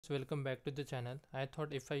So welcome back to the channel. I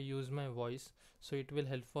thought if I use my voice, so it will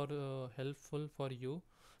helpful for you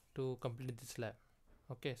to complete this lab.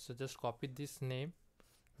 Okay, so just copy this name.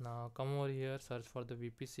 Now come over here, search for the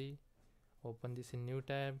VPC, open this in new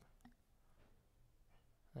tab,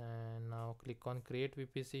 and now click on create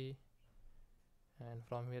VPC, and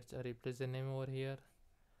from here replace the name over here,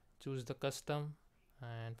 choose the custom,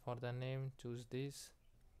 and for the name choose this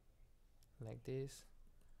like this.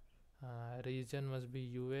 Region must be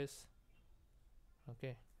US.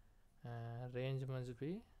 Okay, range must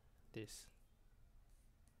be this.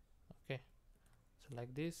 Okay, so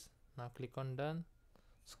like this. Now click on done,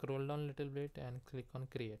 scroll down little bit and click on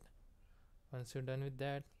create. Once you're done with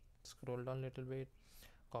that, scroll down little bit,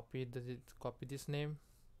 copy this name,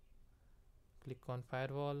 click on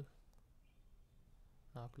firewall.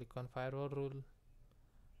 Now click on firewall rule,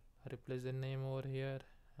 replace the name over here,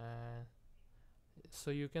 and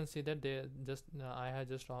so you can see that they just I have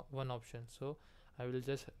just one option, so I will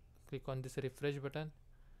just click on this refresh button.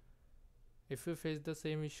 If you face the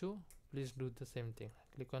same issue, please do the same thing.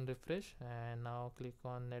 Click on refresh and now click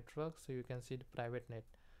on network, so you can see the private net.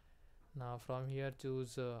 Now from here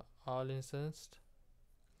choose all instanced.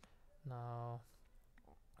 Now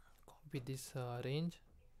copy this range,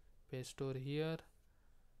 paste over here,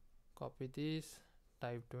 copy this,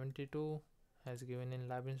 type 22 as given in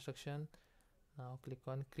lab instruction. Now click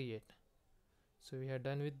on create. So we are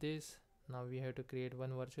done with this. Now we have to create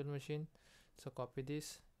one virtual machine, so copy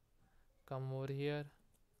this, come over here,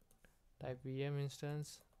 type VM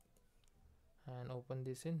instance and open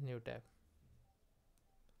this in new tab.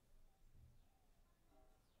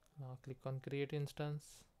 Now click on create instance.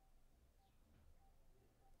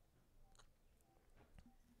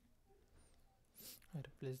 I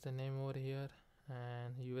replace the name over here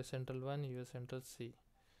and US Central 1, US Central C.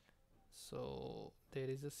 So there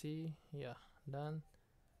is a C, yeah, done.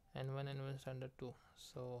 N1 N1 standard 2.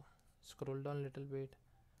 So scroll down little bit,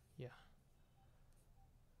 yeah,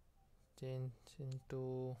 change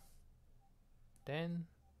into 10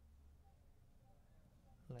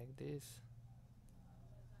 like this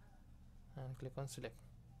and click on select.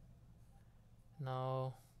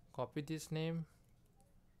 Now copy this name,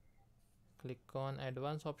 click on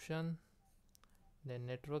advanced option, then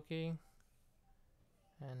networking,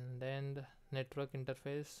 and then the network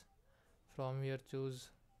interface. From here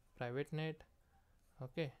choose private net.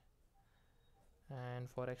 Okay, and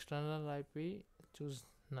for external IP choose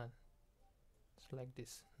none. It's like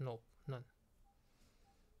this, nope, none.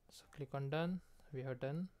 So click on done. We have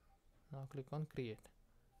done. Now click on create.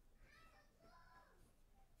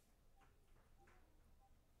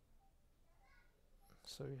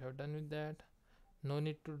 So we have done with that. No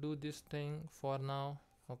need to do this thing for now.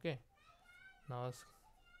 Okay, now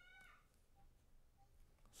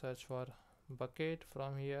search for bucket.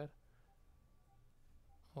 From here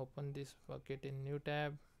open this bucket in new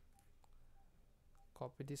tab,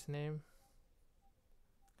 copy this name,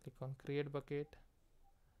 click on create bucket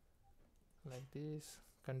like this,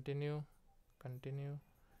 continue, continue,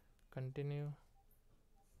 continue,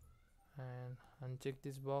 and uncheck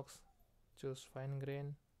this box, choose fine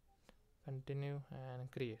grain, continue and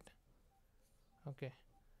create. Okay,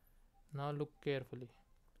 now look carefully,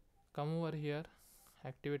 come over here,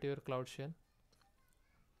 activate your cloud shell.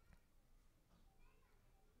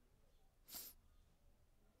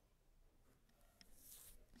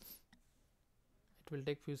 It will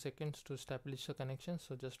take few seconds to establish a connection,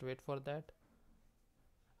 so just wait for that.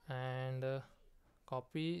 And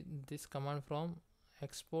copy this command from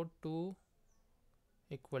export to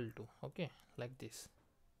equal to, okay, like this.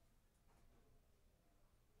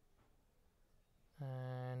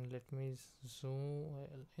 And let me zoom,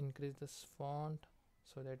 I'll increase this font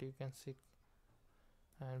so that you can see,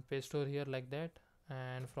 and paste over here like that.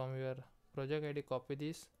 And from your project ID copy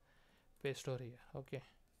this, paste over here. Okay,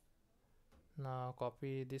 now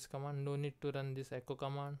copy this command, no need to run this echo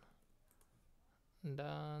command.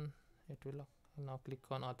 Done. It will now click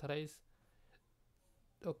on authorize.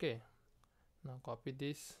 Okay, now copy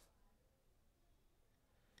this,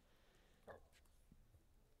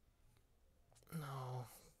 now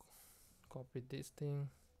copy this thing,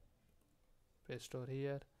 paste over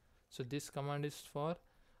here. So this command is for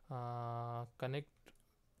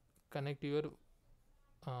connect your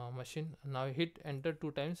machine. Now hit enter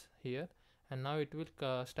 2 times here, and now it will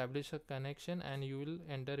establish a connection and you will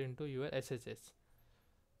enter into your SSH.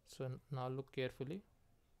 So now look carefully.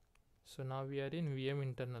 So now we are in VM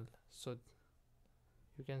internal, so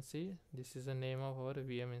you can see this is the name of our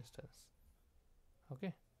VM instance.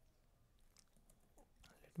 Okay,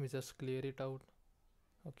 let me just clear it out.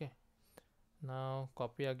 Okay, Now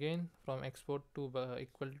copy again from export to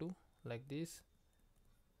equal to, like this,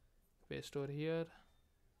 paste over here,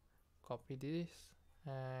 copy this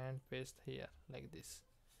and paste here like this.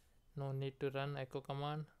 No need to run echo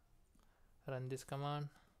command, run this command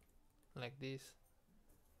like this,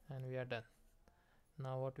 and we are done.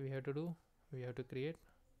 Now what we have to do, we have to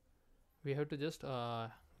just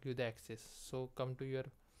give the access. So come to your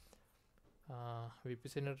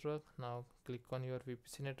VPC network. Now click on your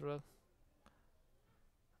VPC network.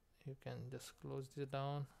 You can just close this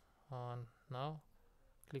down. Now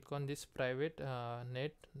click on this private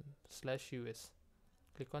net/us.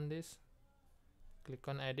 Click on this, click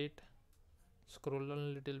on edit, scroll down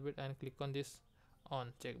a little bit and click on this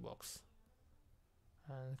on checkbox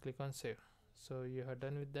and click on save. So you are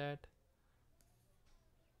done with that.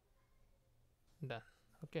 Done.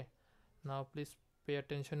 Okay, now please pay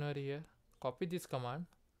attention over here. Copy this command.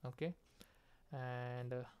 Okay,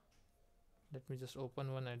 and let me just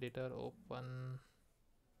open one editor, open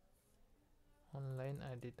online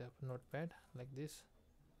editor notepad like this.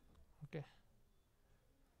 Okay,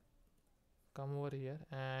 come over here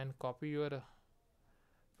and copy your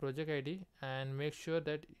project ID and make sure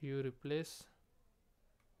that you replace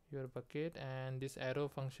your bucket and this arrow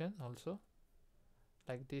function also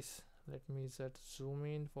like this. Let me just zoom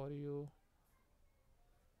in for you.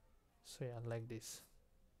 So yeah, like this.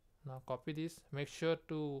 Now copy this, make sure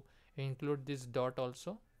to include this dot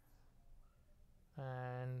also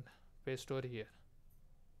and paste over here.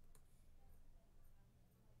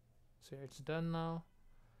 So it's done now.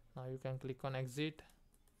 Now you can click on exit.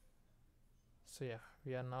 So yeah,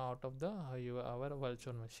 we are now out of the our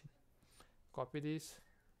virtual machine. Copy this,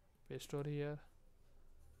 paste over here.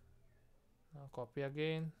 Now copy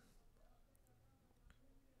again.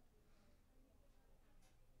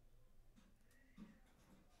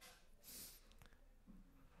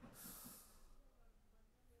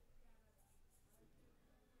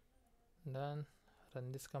 Done.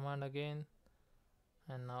 Run this command again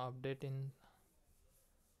and now update in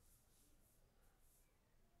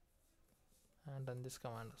and run this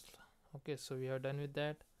command also. Okay, so we are done with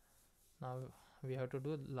that. Now we have to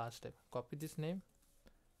do last step. Copy this name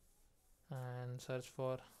and search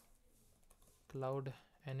for cloud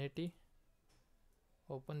NAT.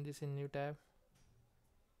 Open this in new tab.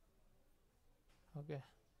 Okay,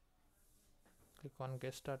 click on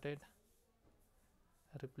get started,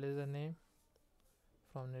 replace the name.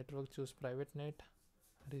 From network choose private net,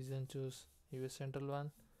 region choose US Central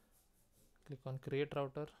 1, click on create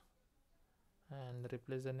router and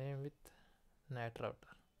replace the name with NAT router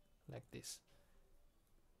like this,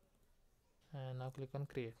 and now click on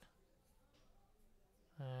create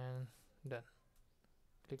and done.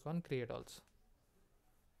 Click on create also.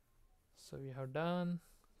 So we have done.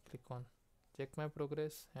 Click on check my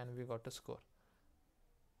progress and we got a score.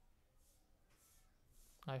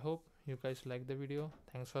 I hope you guys like the video.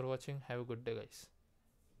 Thanks for watching. Have a good day guys.